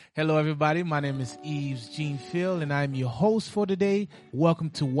Hello, everybody. My name is Yves Gene Phil, and I'm your host for today. Welcome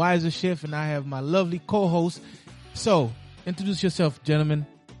to Wiser Shift, and I have my lovely co-host. So, introduce yourself, gentlemen.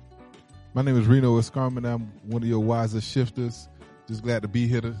 My name is Reno Escarman. I'm one of your Wiser Shifters. Just glad to be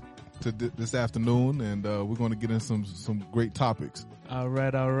here this afternoon, and we're going to get in some great topics. All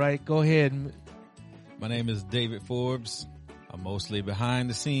right. Go ahead. My name is David Forbes. I'm mostly behind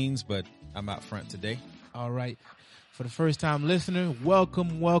the scenes, but I'm out front today. All right. For the first time listener,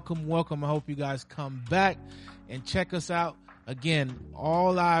 welcome. I hope you guys come back and check us out. Again,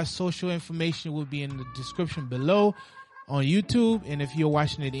 all our social information will be in the description below on YouTube. And if you're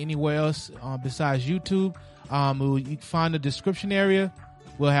watching it anywhere else besides YouTube, you can find the description area.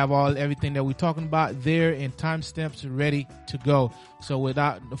 We'll have everything that we're talking about there and timestamps ready to go. So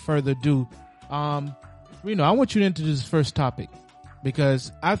without further ado, Reno, I want you to introduce the first topic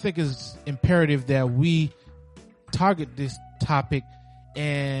because I think it's imperative that we target this topic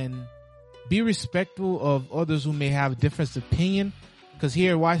and be respectful of others who may have a different opinion, because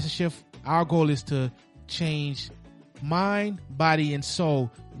here at Wiser Shift, our goal is to change mind, body, and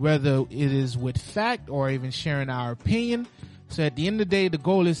soul, whether it is with fact or even sharing our opinion. So at the end of the day, the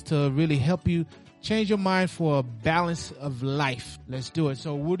goal is to really help you change your mind for a balance of life. Let's do it.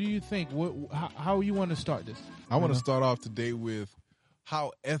 So what do you think? How you want to start this? I want to start off today with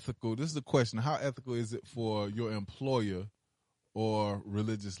how ethical, this is the question, how ethical is it for your employer or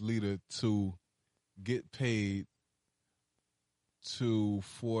religious leader to get paid to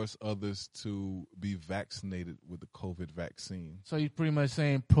force others to be vaccinated with the COVID vaccine? So you're pretty much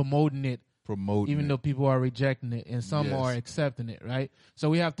saying promoting it, even though people are rejecting it and some are accepting it, right? So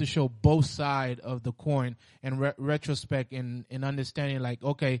we have to show both sides of the coin and retrospect and understanding, like,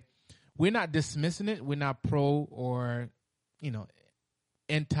 okay, we're not dismissing it. We're not pro or,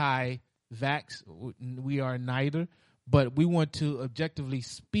 anti-vax. We are neither, but we want to objectively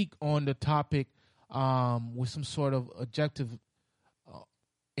speak on the topic with some sort of objective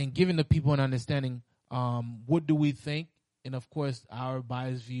and giving the people an understanding. What do we think? And of course, our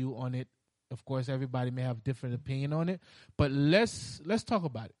biased view on it. Of course, everybody may have a different opinion on it, but let's talk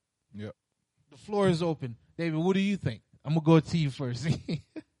about it. Yep. The floor is open. David, what do you think? I'm gonna go to you first.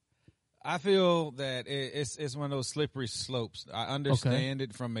 I feel that it's one of those slippery slopes. I understand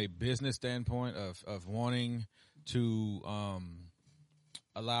it from a business standpoint of wanting to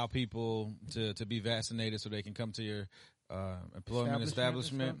allow people to be vaccinated so they can come to your employment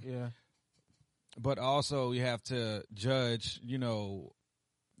establishment. Yeah. But also you have to judge,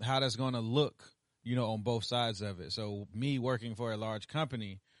 how that's going to look, on both sides of it. So me working for a large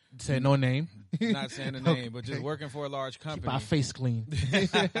company. Say no name. Not saying a name, but just working for a large company. Keep our face clean.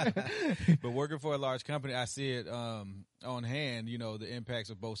 But working for a large company, I see it on hand, the impacts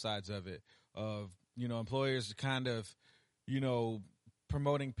of both sides of it. Of, employers kind of,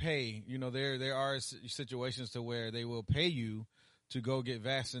 promoting pay. There are situations to where they will pay you to go get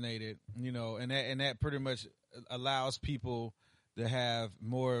vaccinated, and that pretty much allows people to have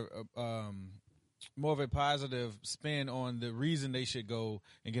more of a positive spin on the reason they should go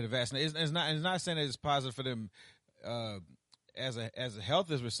and get a vaccine. It's not saying that it's positive for them as a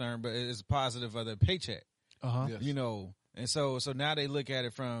health is concerned, but it's positive for their paycheck. Yes. And so now they look at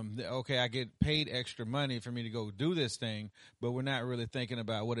it from I get paid extra money for me to go do this thing, but we're not really thinking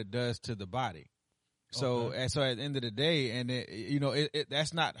about what it does to the body. So at the end of the day, and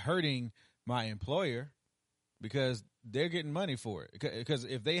that's not hurting my employer because they're getting money for it. Because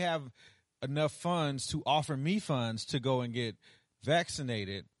if they have enough funds to offer me funds to go and get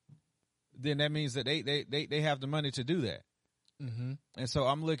vaccinated, then that means that they have the money to do that. Mm-hmm. And so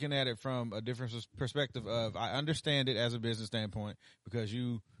I'm looking at it from a different perspective of I understand it as a business standpoint because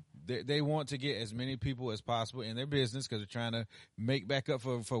they want to get as many people as possible in their business because they're trying to make back up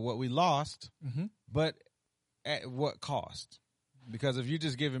for what we lost, but at what cost? Because if you're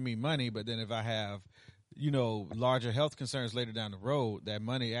just giving me money, but then if I have larger health concerns later down the road, that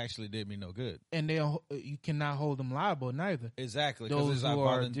money actually did me no good. And you cannot hold them liable neither. Exactly. Those who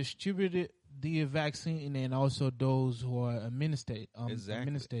are distributed the vaccine and also those who are administrating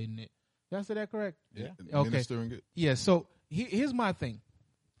it. Did I say that correct? Yeah. Okay. Administering it. Yeah. So here's my thing.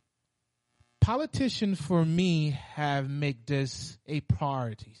 Politicians, for me, have make this a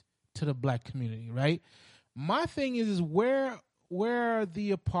priority to the black community, right? My thing is where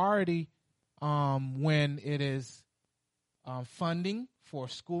the priority when it is funding for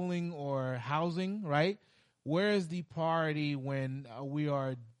schooling or housing, right? Where is the priority when we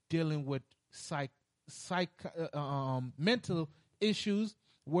are dealing with mental issues?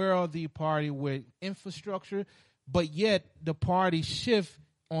 Where are the priority with infrastructure? But yet the party shift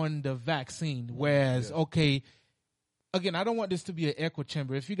on the vaccine, whereas again, I don't want this to be an echo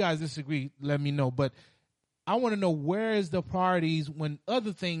chamber. If you guys disagree, let me know. But I want to know, where is the priorities when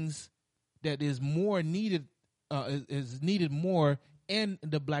other things that is more needed is needed more in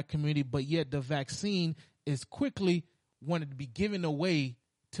the black community, but yet the vaccine is quickly wanted to be given away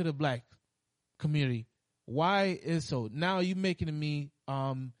to the black community. Why is so? Now you're making me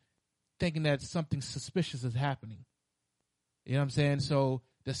thinking that something suspicious is happening. You know what I'm saying? So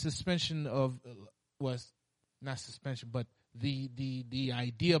the suspension of was not suspension, but the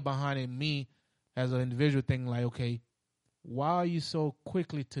idea behind it, me as an individual thinking like, okay, why are you so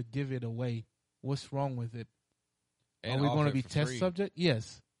quickly to give it away? What's wrong with it? And are we going to be for test free. subject?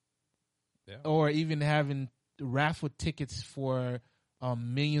 Yes. Yeah. Or even having raffle tickets for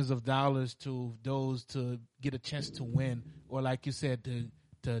millions of dollars to those to get a chance to win, or like you said,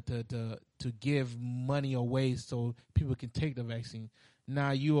 to give money away so people can take the vaccine.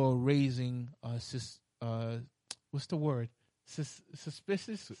 Now you are raising what's the word?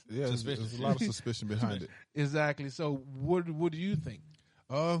 Suspicious? Yeah, there's a lot of suspicion behind it. Exactly. So what do you think?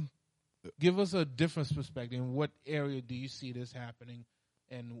 Give us a different perspective. In what area do you see this happening,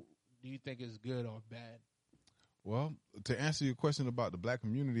 and do you think it's good or bad? Well, to answer your question about the black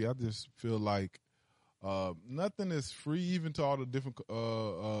community, I just feel like nothing is free, even to all the different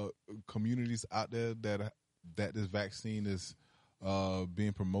communities out there that this vaccine is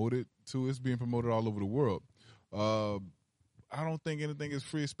being promoted to. It's being promoted all over the world. I don't think anything is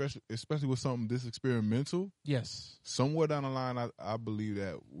free, especially with something this experimental. Yes. Somewhere down the line, I believe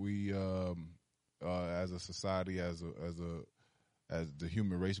that we, as a society, as the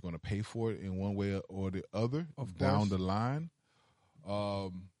human race, are going to pay for it in one way or the other down the line.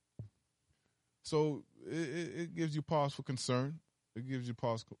 So it gives you pause for concern. It gives you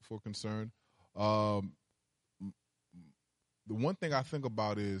pause for concern. The one thing I think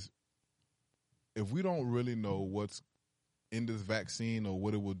about is, if we don't really know what's in this vaccine or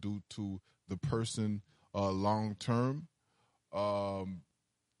what it will do to the person long term,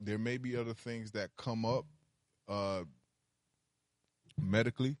 there may be other things that come up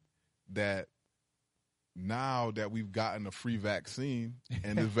medically that, now that we've gotten a free vaccine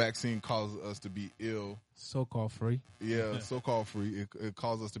and this vaccine causes us to be ill, so-called free. Yeah, so-called free. It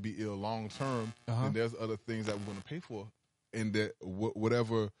causes us to be ill long term, and there's other things that we're going to pay for, and that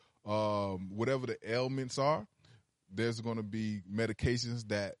whatever the ailments are, there's going to be medications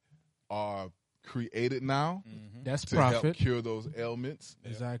that are created now That's to profit. help cure those ailments.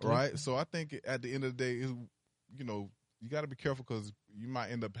 Exactly. Right. So I think at the end of the day, you got to be careful, because you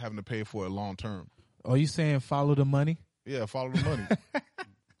might end up having to pay for it long term. Are you saying follow the money? Yeah, follow the money.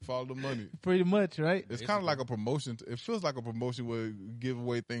 Follow the money. Pretty much, right? It's kind of like a promotion. It feels like a promotion where you give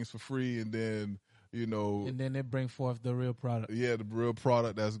away things for free, and then and then they bring forth the real product. Yeah, the real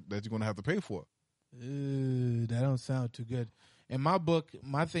product that you're going to have to pay for. Ooh, that don't sound too good. In my book,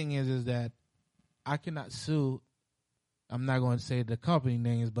 my thing is that I cannot sue. I'm not going to say the company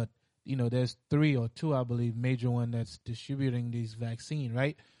names, but there's 3 or 2, I believe, major one that's distributing these vaccine,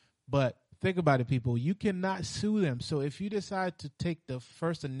 right? But think about it, people. You cannot sue them. So if you decide to take the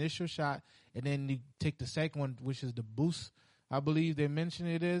first initial shot and then you take the second one, which is the boost, I believe they mentioned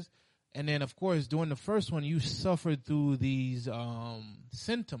it is, and then of course during the first one you suffered through these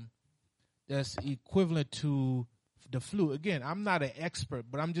symptoms that's equivalent to the flu. Again, I'm not an expert,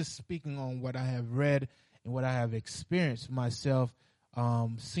 but I'm just speaking on what I have read and what I have experienced myself,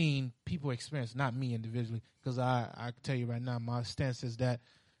 seeing people experience, not me individually, because I can tell you right now, my stance is that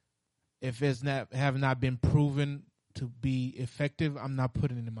if it's have not been proven to be effective, I'm not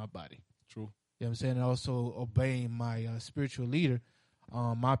putting it in my body. True. You know what I'm saying? And also obeying my spiritual leader,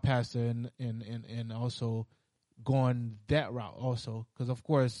 my pastor, and also going that route also, because of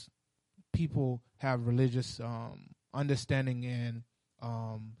course people have religious understanding and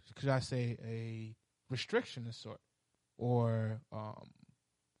could I say a restriction of sort, or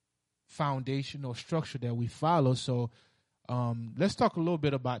foundation or structure that we follow. So let's talk a little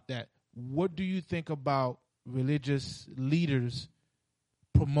bit about that. What do you think about religious leaders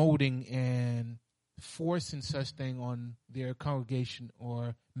promoting and forcing such thing on their congregation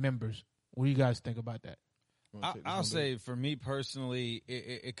or members? What do you guys think about that? I'll say, for me personally,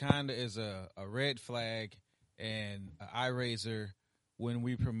 it kind of is a red flag and an eye raiser when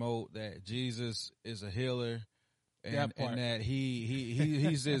we promote that Jesus is a healer and that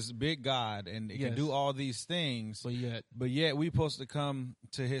he's this big God and can do all these things. But yet we supposed to come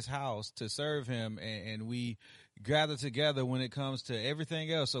to his house to serve him, and we gather together when it comes to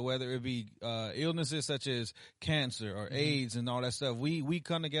everything else. So whether it be illnesses such as cancer or AIDS and all that stuff, we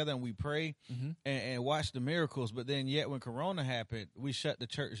come together and we pray and watch the miracles. But then yet when Corona happened, we shut the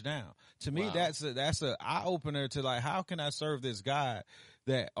church down. To me, that's a eye opener to like, how can I serve this God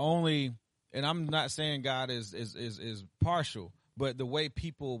that only, and I'm not saying God is partial, but the way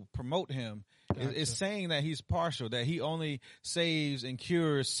people promote him is saying that he's partial, that he only saves and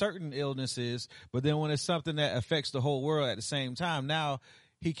cures certain illnesses, but then when it's something that affects the whole world at the same time, now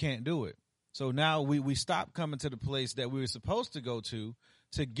he can't do it. So now we stop coming to the place that we were supposed to go to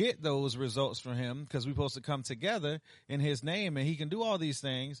get those results from him, because we're supposed to come together in his name and he can do all these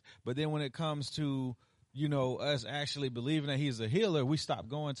things. But then when it comes to, us actually believing that he's a healer, we stop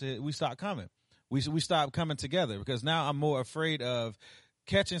coming. We stop coming together, because now I'm more afraid of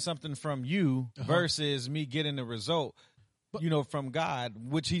catching something from you versus me getting the result, from God,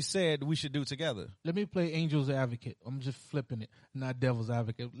 which he said we should do together. Let me play angel's advocate. I'm just flipping it, not devil's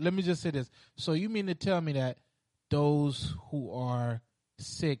advocate. Let me just say this. So you mean to tell me that those who are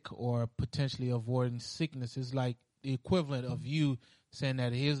sick or potentially avoiding sickness is like the equivalent of you saying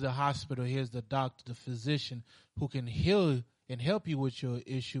that here's the hospital, here's the doctor, the physician who can heal and help you with your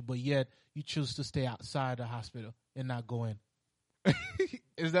issue, but yet you choose to stay outside the hospital and not go in?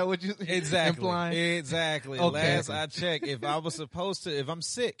 Is that what you implying? Exactly. Okay. Last I checked, if I'm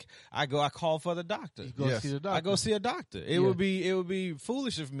sick, I call for the doctor. You go see the doctor. I go see a doctor. It would be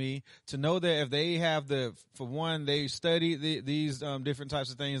foolish of me to know that if they have they study these different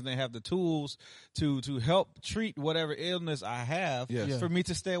types of things and they have the tools to help treat whatever illness I have, for me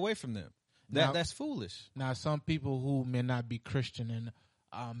to stay away from them. That's foolish. Now, some people who may not be Christian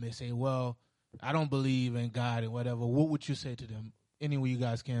and may say, well, I don't believe in God and whatever. What would you say to them? Anyway, you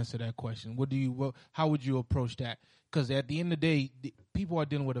guys can answer that question. How would you approach that? Because at the end of the day, people are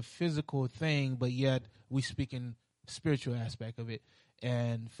dealing with a physical thing, but yet we speak in spiritual aspect of it.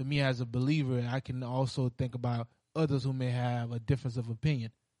 And for me as a believer, I can also think about others who may have a difference of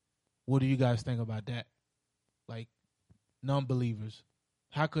opinion. What do you guys think about that? Like non-believers,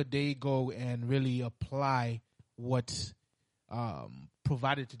 how could they go and really apply what's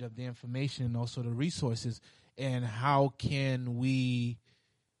provided to them, the information and also the resources, and how can we,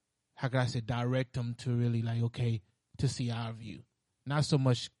 direct them to really to see our view? Not so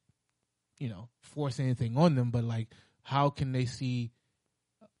much, force anything on them, but how can they see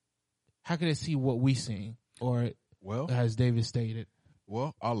what we seeing? Or, as David stated,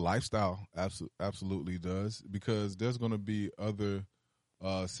 well, our lifestyle absolutely does, because there's going to be other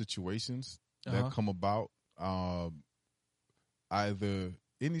situations that come about, either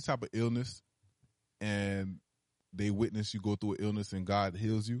any type of illness, and they witness you go through an illness and God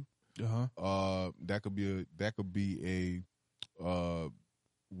heals you. That could be a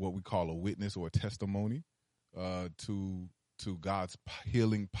what we call a witness or a testimony to God's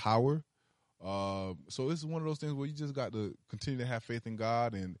healing power. So it's one of those things where you just got to continue to have faith in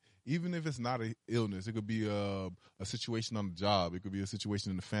God, and even if it's not an illness, it could be a situation on the job. It could be a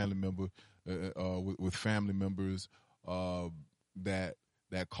situation in the family member with family members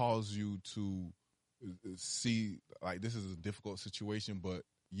that cause you to see this is a difficult situation, but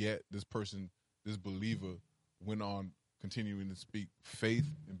yet this believer went on continuing to speak faith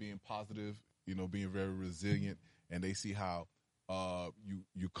and being positive, being very resilient, and they see how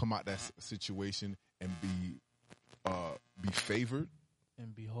you come out that situation and be favored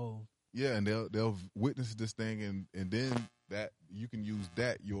and behold. Yeah, and they'll witness this thing, and then that you can use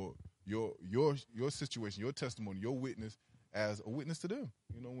that your situation, your testimony, your witness as a witness to them.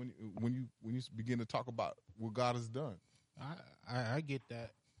 When you begin to talk about what God has done. I get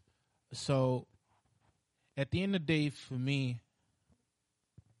that. So at the end of the day, for me,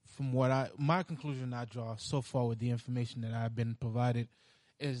 from my conclusion I draw so far with the information that I've been provided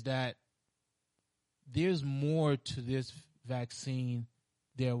is that there's more to this vaccine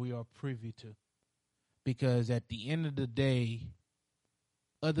than we are privy to. Because at the end of the day,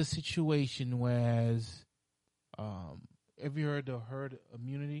 other situation, whereas, have you heard of herd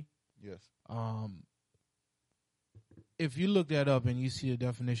immunity? Yes. If you look that up and you see a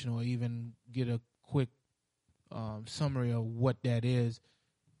definition or even get a quick summary of what that is,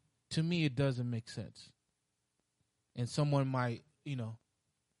 to me it doesn't make sense. And someone might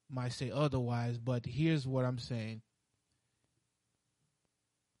say otherwise, but here's what I'm saying.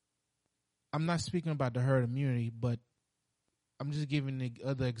 I'm not speaking about the herd immunity, but I'm just giving the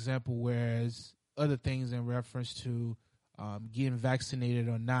other example, whereas other things in reference to getting vaccinated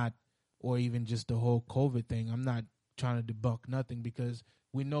or not, or even just the whole COVID thing. I'm not trying to debunk nothing, because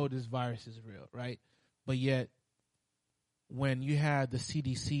we know this virus is real, right? But yet, when you have the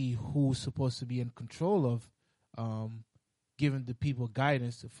CDC, who's supposed to be in control of giving the people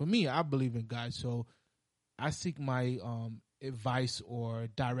guidance. For me, I believe in God, so I seek my advice or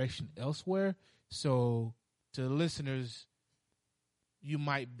direction elsewhere. So to the listeners, you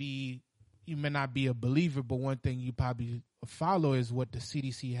may not be a believer, but one thing you probably follow is what the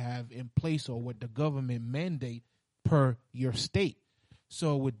CDC have in place or what the government mandate per your state.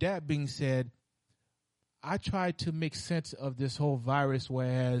 So with that being said, I tried to make sense of this whole virus,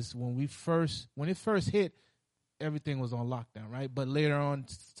 whereas when it first hit, everything was on lockdown, right? But later on,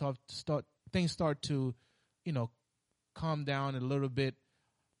 things start to, calm down a little bit,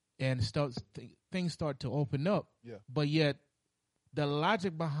 and things start to open up. Yeah. But yet, the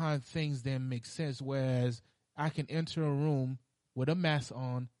logic behind things then makes sense. Whereas I can enter a room with a mask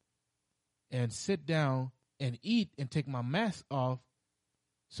on and sit down and eat and take my mask off.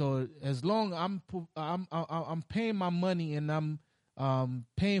 So as long I'm paying my money and I'm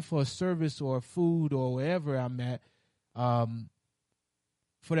paying for a service or food or wherever I'm at, for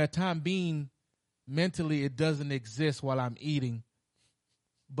that time being, mentally it doesn't exist while I'm eating.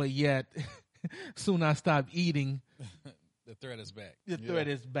 But yet, soon I stop eating. The threat is back. The threat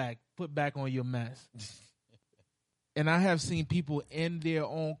is back. Put back on your mask. And I have seen people in their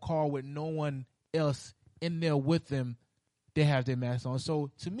own car with no one else in there with them. They have their mask on.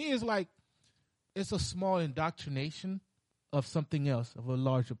 So to me, it's like it's a small indoctrination of something else, of a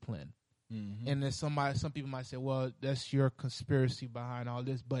larger plan. Mm-hmm. And then some people might say, well, that's your conspiracy behind all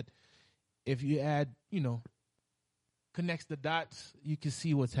this. But if you add, connects the dots, you can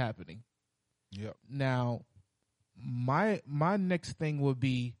see what's happening. Yep. Now, my next thing would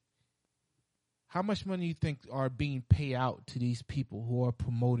be, how much money you think are being paid out to these people who are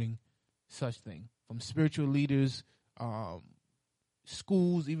promoting such thing, from spiritual leaders,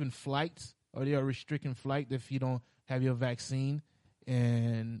 schools, even flights, or they are restricting flight if you don't have your vaccine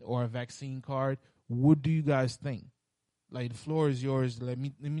or a vaccine card. What do you guys think? Like, the floor is yours. Let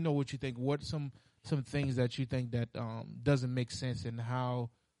me know what you think. What some things that you think that doesn't make sense, and how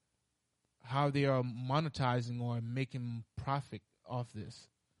they are monetizing or making profit off this.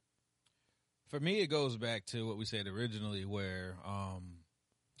 For me, it goes back to what we said originally, where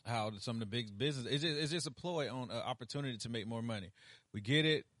how some of the big business it's just a ploy on an opportunity to make more money. We get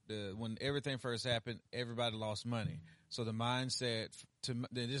it. When everything first happened, everybody lost money. So the mindset,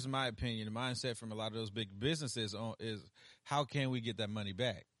 this is my opinion, the mindset from a lot of those big businesses is, how can we get that money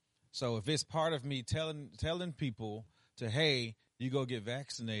back? So if it's part of me telling people to, hey, you go get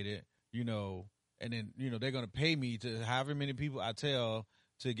vaccinated, and then, they're going to pay me to however many people I tell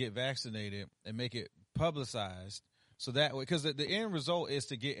to get vaccinated and make it publicized. So that way, because the end result is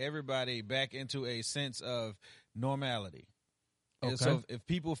to get everybody back into a sense of normality. Okay. And so if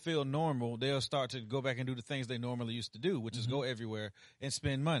people feel normal, they'll start to go back and do the things they normally used to do, which is go everywhere and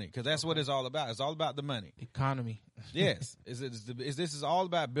spend money, because that's what it's all about. It's all about the money. Economy. Yes. This is all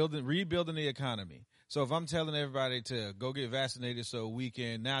about rebuilding the economy. So if I'm telling everybody to go get vaccinated so you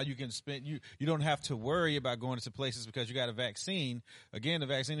can spend, you don't have to worry about going to places because you got a vaccine. Again, the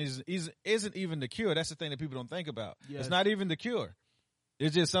vaccine isn't even the cure. That's the thing that people don't think about. Yes. It's not even the cure.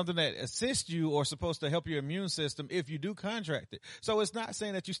 It's just something that assists you or supposed to help your immune system if you do contract it. So it's not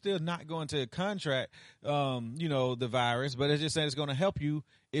saying that you're still not going to contract, the virus, but it's just saying it's going to help you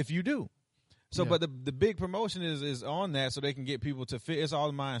if you do. So, But the big promotion is on that, so they can get people to fit. It's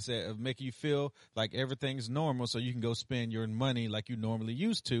all the mindset of making you feel like everything's normal, so you can go spend your money like you normally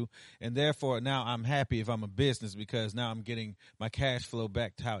used to, and therefore now I'm happy if I'm a business because now I'm getting my cash flow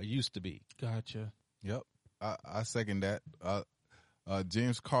back to how it used to be. Gotcha. Yep, I second that.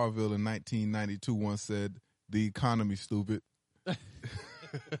 James Carville in 1992 once said, "The economy's stupid."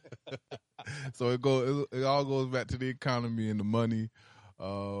 So it all goes back to the economy and the money.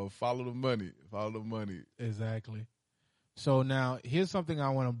 Follow the money. Follow the money. Exactly. So now here's something I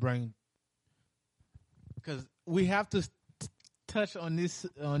want to bring, because we have to touch on this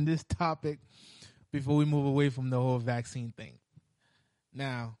topic before we move away from the whole vaccine thing.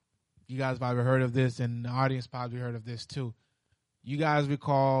 Now, you guys probably heard of this, and the audience probably heard of this too. You guys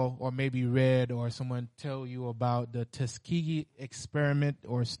recall, or maybe read, or someone tell you about the Tuskegee experiment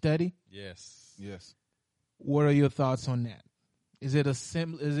or study? Yes. Yes. What are your thoughts on that? Is it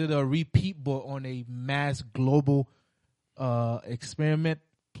a repeat but on a mass global experiment,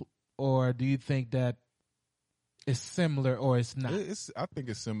 or do you think that it's similar or it's not? I think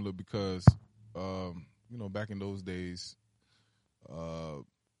it's similar because back in those days,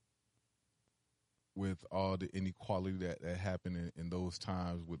 with all the inequality that happened in those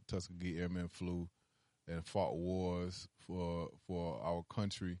times with Tuskegee Airmen flew and fought wars for our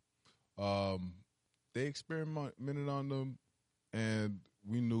country, they experimented on them. And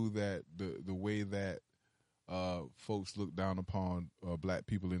we knew that the way that folks looked down upon black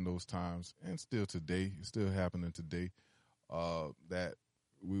people in those times, and still today, it's still happening today. That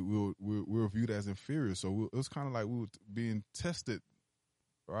we were viewed as inferior, so it was kind of like we were being tested,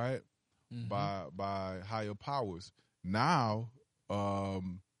 right, by higher powers. Now,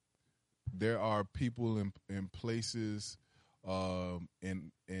 there are people in places,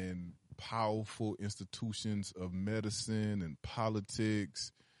 in powerful institutions of medicine and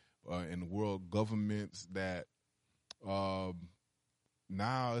politics, and world governments that now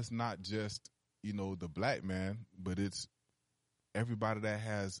it's not just, the black man, but it's everybody that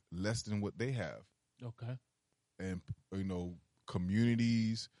has less than what they have. Okay. And,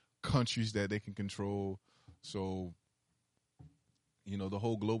 communities, countries that they can control. So, the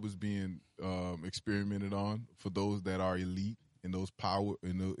whole globe is being experimented on for those that are elite in those power,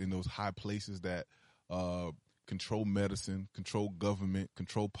 in those high places that control medicine, control government,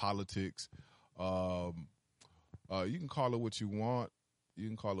 control politics. You can call it what you want.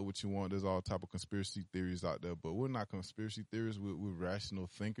 There's all type of conspiracy theories out there, but we're not conspiracy theorists. We're rational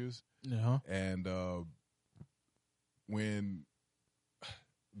thinkers. Yeah. And when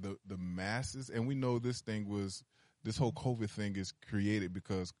the masses, and we know this whole COVID thing is created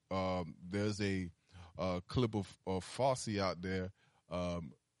because there's a clip of Fauci out there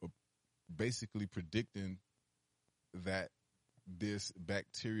basically predicting that this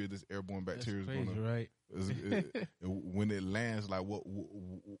airborne bacteria, That's crazy, right? When it lands, like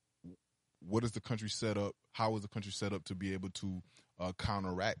what is the country set up? How is the country set up to be able to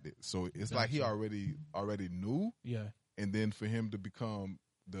counteract it? So it's like he already knew, yeah. And then for him to become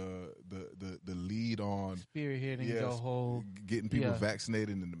the lead on spearheading the whole getting people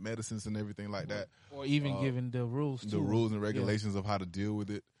vaccinated and the medicines and everything like that, or even giving the rules, the rules and regulations of how to deal with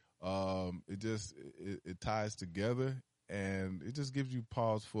it. It ties together, and it just gives you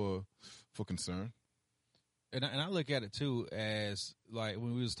pause for concern. And I look at it too as like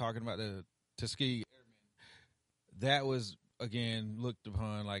when we was talking about the Tuskegee Airmen, that was again looked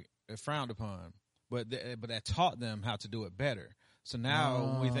upon like frowned upon, but that taught them how to do it better. So now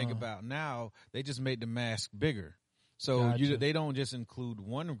when we think about now, they just made the mask bigger. So Gotcha. they don't just include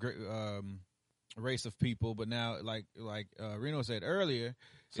one race of people, but now like Reno said earlier,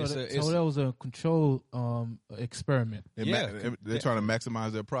 so that was a control experiment. They're trying to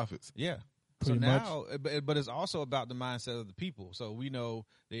maximize their profits. Yeah. Pretty so now, but it's also about the mindset of the people. So we know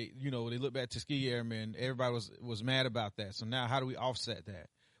they look back to Tuskegee Airmen. Everybody was mad about that. So now, how do we offset that?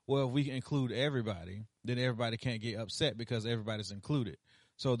 Well, if we include everybody, then everybody can't get upset because everybody's included.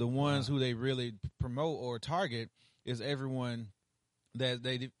 So the ones who they really promote or target is everyone that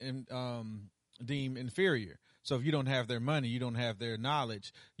they deem inferior. So if you don't have their money, you don't have their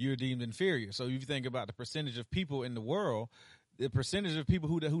knowledge, you're deemed inferior. So if you think about the percentage of people in the world, the percentage of people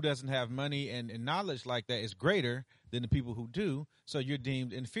who doesn't have money and knowledge like that is greater than the people who do. So you're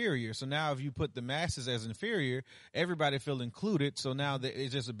deemed inferior. So now if you put the masses as inferior, everybody feel included. So now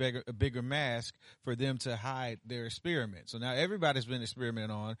it's just a bigger mask for them to hide their experiment. So now everybody's been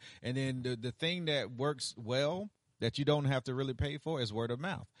experimented on. And then the thing that works well that you don't have to really pay for is word of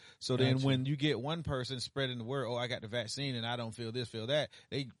mouth. So then when you get one person spreading the word, I got the vaccine and I don't feel this, feel that,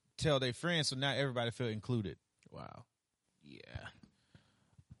 they tell their friends. So now everybody feel included. Wow. Yeah.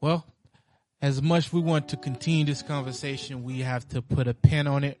 Well, as much we want to continue this conversation, we have to put a pin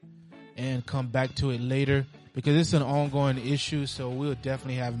on it and come back to it later because it's an ongoing issue. So we'll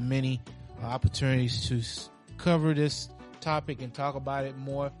definitely have many opportunities to cover this topic and talk about it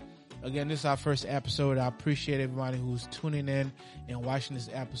more. Again, this is our first episode. I appreciate everybody who's tuning in and watching this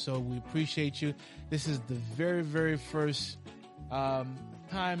episode. We appreciate you. This is the very, very first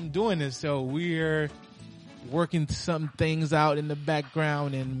time doing this. So we're working some things out in the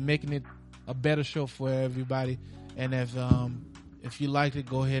background and making it a better show for everybody. And if you like it,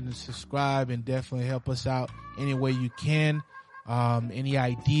 go ahead and subscribe and definitely help us out any way you can. Any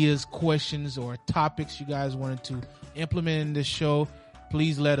ideas, questions, or topics you guys wanted to implement in this show,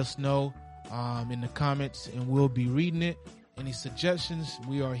 please let us know in the comments and we'll be reading it. Any suggestions,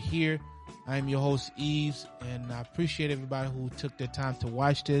 we are here. I'm your host, Eves, and I appreciate everybody who took their time to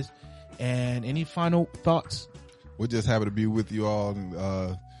watch this. And any final thoughts? We're just happy to be with you all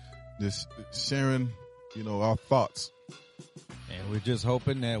and just sharing, our thoughts. And we're just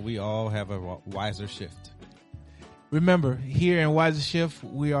hoping that we all have a wiser shift. Remember, here in Wiser Shift,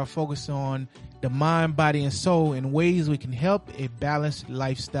 we are focused on the mind, body, and soul in ways we can help a balanced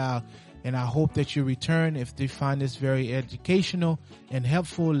lifestyle. And I hope that you return. If you find this very educational and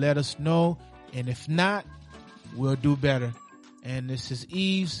helpful, let us know. And if not, we'll do better. And this is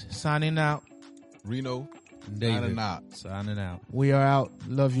Eves signing out. Reno David signing out. We are out.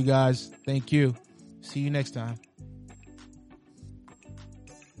 Love you guys. Thank you. See you next time.